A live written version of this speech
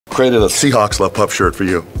created a Seahawks Love Pup shirt for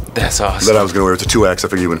you. That's awesome. That I was going to wear. It's a 2X. I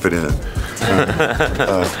figured you wouldn't fit in it.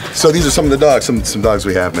 So these are some of the dogs, some dogs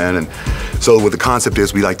we have, man. And so what the concept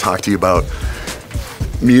is, we like talk to you about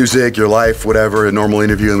music, your life, whatever, a normal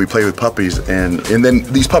interview, and we play with puppies. And then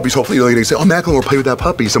these puppies, hopefully, you're going to say, oh, Macklemore, play with that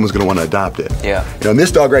puppy. Someone's going to want to adopt it. Yeah. You know, and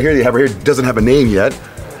this dog right here, you have right here, doesn't have a name yet.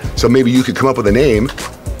 So maybe you could come up with a name,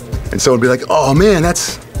 and someone would be like, oh, man, I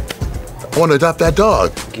want to adopt that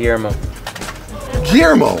dog. Guillermo.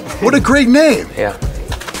 Guillermo. What a great name. Yeah.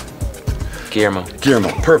 Guillermo.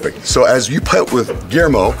 Guillermo, perfect. So as you play with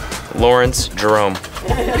Guillermo. Lawrence, Jerome.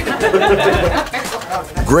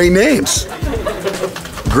 Great names.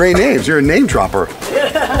 Great names. You're a name dropper.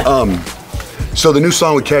 So the new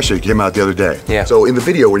song with Kesha came out the other day. Yeah. So in the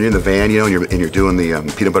video, when you're in the van, you know, and you're doing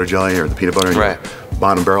the peanut butter jelly or the peanut butter in your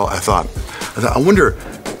bottom barrel, I thought, I wonder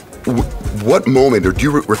what moment, or do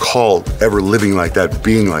you recall ever living like that,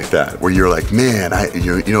 being like that, where you're like, man,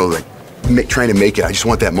 you know, like trying to make it. I just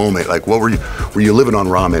want that moment. Like, what were you living on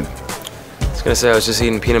ramen? I was gonna say I was just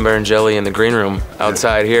eating peanut butter and jelly in the green room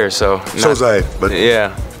outside here. So was I. But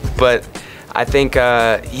yeah, but I think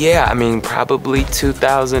yeah, I mean probably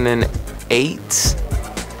 2008,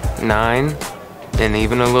 9, and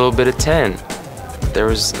even a little bit of 10. There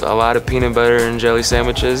was a lot of peanut butter and jelly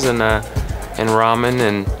sandwiches and ramen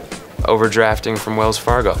and overdrafting from Wells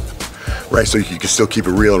Fargo. Right, so you can still keep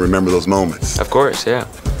it real and remember those moments. Of course, yeah.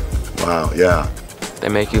 Wow, yeah. They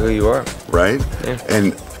make you who you are. Right? Yeah.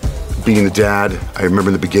 And being a dad, I remember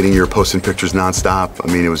in the beginning you were posting pictures nonstop. I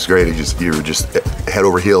mean, it was great. You were just head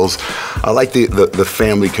over heels. I like the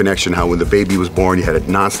family connection, how when the baby was born, you had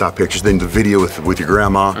nonstop pictures. Then the video with your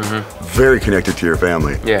grandma, very connected to your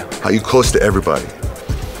family. Yeah. How you close to everybody.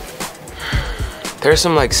 There's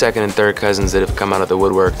some like second and third cousins that have come out of the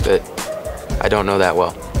woodwork that I don't know that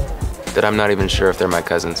well. That I'm not even sure if they're my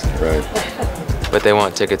cousins. Right. But they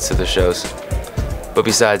want tickets to the shows. But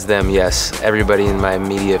besides them, yes, everybody in my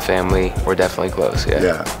immediate family, we're definitely close, yeah.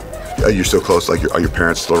 Yeah. Are you still close? Like, are your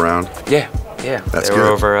parents still around? Yeah. That's they good. were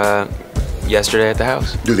over yesterday at the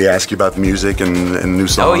house. Do they ask you about the music and new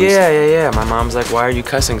songs? Oh, yeah. My mom's like, why are you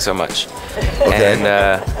cussing so much? Okay.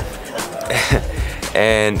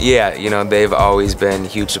 And yeah, you know, they've always been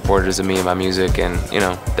huge supporters of me and my music, and, you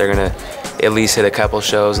know, they're gonna at least hit a couple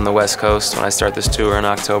shows on the West Coast when I start this tour in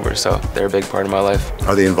October, so they're a big part of my life.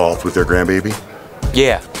 Are they involved with their grandbaby?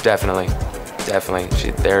 Yeah, definitely.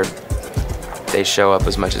 They show up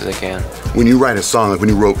as much as they can. When you write a song, like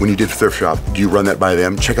when you did Thrift Shop, do you run that by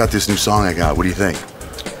them? Check out this new song I got. What do you think?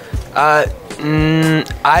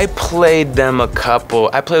 I played them I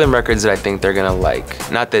play them records that I think they're gonna like.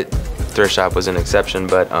 Not that Thrift Shop was an exception,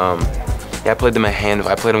 but yeah, I played them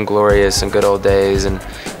I played them Glorious and Good Old Days and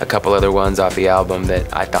a couple other ones off the album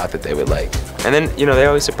that I thought that they would like. And then, you know, they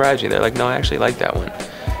always surprise you. They're like, no, I actually like that one.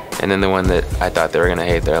 And then the one that I thought they were gonna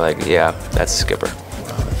hate, they're like, yeah, that's Skipper.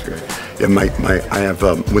 Oh, that's great. Yeah, I have,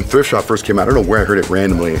 when Thrift Shop first came out, I don't know where I heard it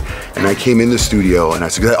randomly, and I came in the studio, and I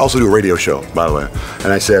said, 'cause I also do a radio show, by the way,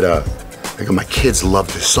 and I said, I go, my kids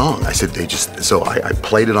love this song. I said, so I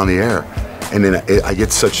played it on the air, and then I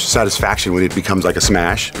get such satisfaction when it becomes like a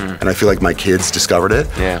smash, and I feel like my kids discovered it.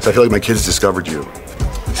 Yeah. So I feel like my kids discovered you.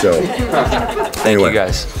 So, Thank you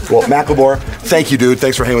guys. Well, Macklemore, thank you, dude.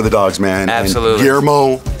 Thanks for hanging with the dogs, man. Absolutely. And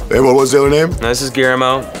Guillermo, and what was the other name? No, this is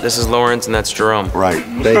Guillermo, this is Lawrence, and that's Jerome. Right.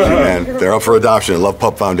 Thank you, man. They're up for adoption. Love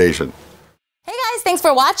Pup Foundation. Hey guys, thanks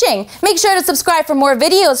for watching. Make sure to subscribe for more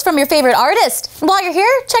videos from your favorite artist. And while you're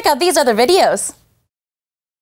here, check out these other videos.